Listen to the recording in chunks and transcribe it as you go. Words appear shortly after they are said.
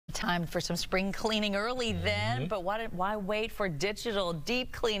Time for some spring cleaning early then, but why wait for digital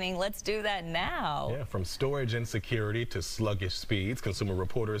deep cleaning? Let's do that now. Yeah, from storage insecurity to sluggish speeds, Consumer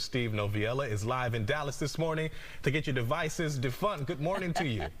Reporter Steve Noviello is live in Dallas this morning to get your devices defunct. Good morning to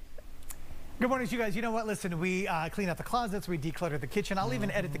you. Good morning to you guys. You know what? Listen, we clean out the closets, we declutter the kitchen. I'll even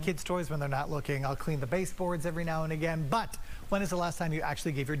edit the kids' toys when they're not looking. I'll clean the baseboards every now and again. But when is the last time you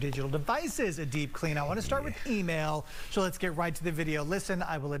actually gave your digital devices a deep clean? I want to start with email, so let's get right to the video. Listen,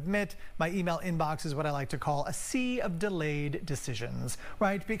 I will admit my email inbox is what I like to call a sea of delayed decisions,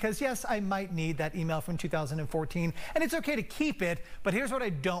 right? Because yes, I might need that email from 2014, and it's okay to keep it, but here's what I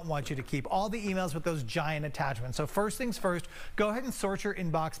don't want you to keep: all the emails with those giant attachments. So first things first, go ahead and sort your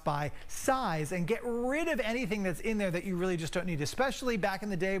inbox by size and get rid of anything that's in there that you really just don't need, especially back in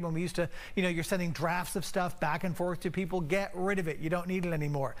the day when we used to, you're sending drafts of stuff back and forth to people. Get rid of it. You don't need it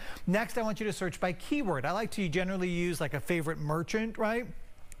anymore. Next, I want you to search by keyword. I like to generally use like a favorite merchant, right?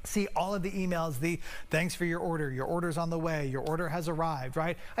 See all of the emails, the thanks for your order's on the way, your order has arrived,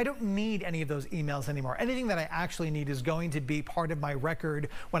 right? I don't need any of those emails anymore. Anything that I actually need is going to be part of my record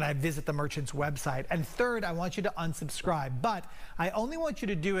when I visit the merchant's website. And third, I want you to unsubscribe, but I only want you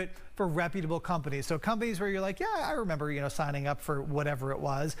to do it for reputable companies. So companies where you're like, yeah, I remember, signing up for whatever it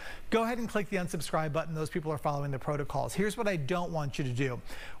was. Go ahead and click the unsubscribe button. Those people are following the protocols. Here's what I don't want you to do.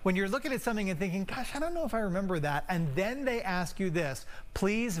 When you're looking at something and thinking, gosh, I don't know if I remember that, and then they ask you this,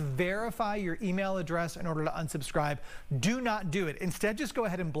 please verify your email address in order to unsubscribe. Do not do it. Instead, just go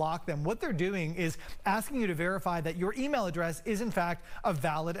ahead and block them. What they're doing is asking you to verify that your email address is in fact a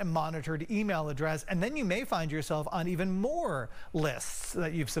valid and monitored email address, and then you may find yourself on even more lists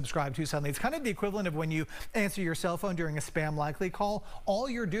that you've subscribed to suddenly. It's kind of the equivalent of when you answer your cell phone during a spam likely call. All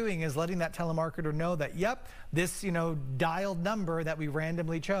you're doing is letting that telemarketer know that, yep, this dialed number that we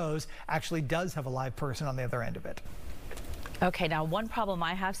randomly chose actually does have a live person on the other end of it. Okay, now one problem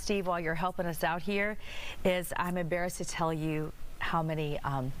I have, Steve, while you're helping us out here, is I'm embarrassed to tell you how many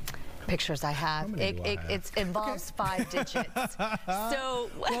pictures I have. It involves 5 digits.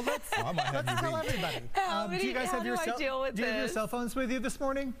 So well, let's tell everybody. Do you guys have your cell phones with you this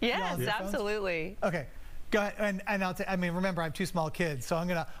morning? Yes, absolutely. Okay. Go ahead, and remember, I have 2 small kids, so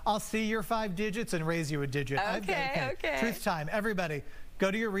I'll see your 5 digits and raise you a digit. Okay. Truth time, everybody. Go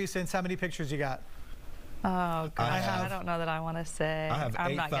to your recents. How many pictures you got? Oh, God, I don't know that I want to say.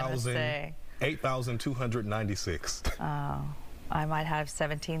 I'm not going to say. 8,296. Oh, I might have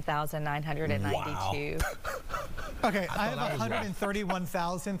 17,992. Wow. Okay, I have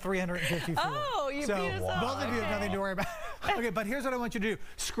 131,354. Oh, you beat us up. Both of you have nothing to worry about. Okay, but here's what I want you to do.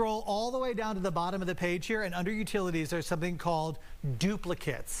 Scroll all the way down to the bottom of the page here, and under utilities, there's something called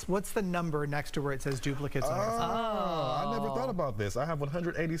duplicates. What's the number next to where it says duplicates on your phone? I never thought about this. I have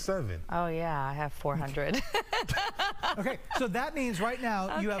 187. Oh, yeah, I have 400. Okay, so that means right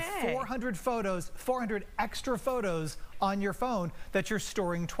now you have 400 photos, 400 extra photos on your phone that you're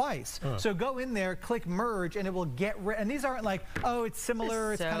storing twice. So go in there, click merge, and it will get rid. And these aren't like, oh, it's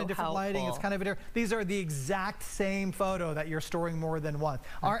similar, it's kind of different lighting, it's kind of different. These are the exact same photo that you're storing more than once.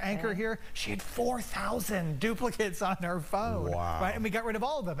 Our anchor here, she had 4,000 duplicates on her phone. Wow. Right? And we got rid of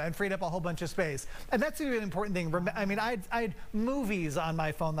all of them and freed up a whole bunch of space. And that's a really important thing. I mean, I had movies on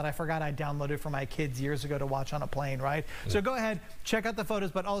my phone that I forgot I downloaded for my kids years ago to watch on a plane, right? So go ahead, check out the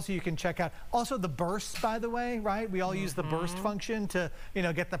photos, but also you can check out also the bursts, by the way, right? We all use the burst function to,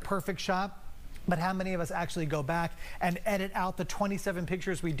 get the perfect shot. But how many of us actually go back and edit out the 27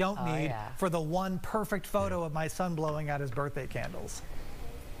 pictures we don't need for the one perfect photo of my son blowing out his birthday candles?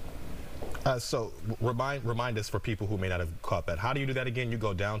 So remind us, for people who may not have caught that, how do you do that again? You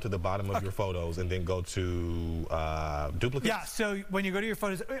go down to the bottom of your photos and then go to duplicates? Yeah, so when you go to your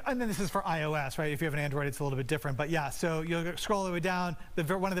photos, and then this is for iOS, right? If you have an Android, it's a little bit different. But yeah, so you'll scroll all the way down.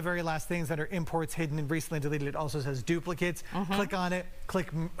 One of the very last things that are imports, hidden, and recently deleted, it also says duplicates. Click on it,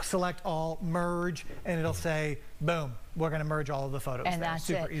 select all, merge, and it'll say, boom, we're going to merge all of the photos. And that's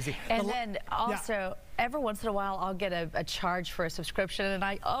super easy. And then also, every once in a while, I'll get a charge for a subscription, and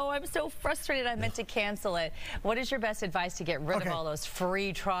I'm so frustrated I meant to cancel it. What is your best advice to get rid of all those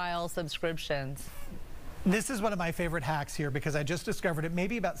free trial subscriptions? This is one of my favorite hacks here because I just discovered it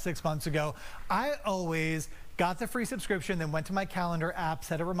maybe about 6 months ago. I always got the free subscription, then went to my calendar app,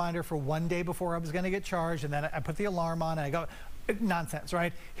 set a reminder for 1 day before I was going to get charged, and then I put the alarm on, and I go, nonsense,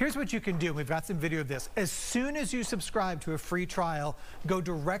 right? Here's what you can do. We've got some video of this. As soon as you subscribe to a free trial, go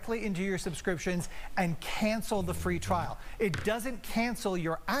directly into your subscriptions and cancel the free trial. It doesn't cancel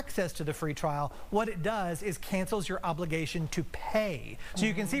your access to the free trial. What it does is cancels your obligation to pay. So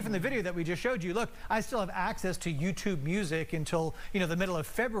you can see from the video that we just showed you, look, I still have access to YouTube Music until, you know, the middle of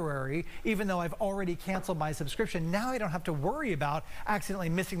February, even though I've already canceled my subscription. Now I don't have to worry about accidentally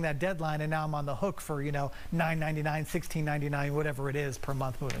missing that deadline, and now I'm on the hook for, you know, $9.99, $16.99, whatever it is per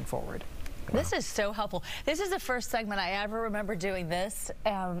month moving forward. This is so helpful. This is the first segment I ever remember doing this,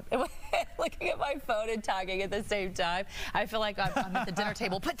 looking at my phone and talking at the same time. I feel like I'm at the dinner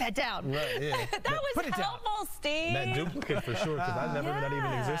table. Put that down. Right, yeah. That was helpful, Steve. That duplicate for sure, because I never knew that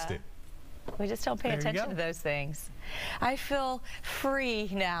even existed. We just don't pay attention to those things. I feel free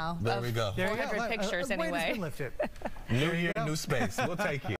now. There we go. 400 pictures anyway. Weight has been lifted. New year, new space. We'll take you.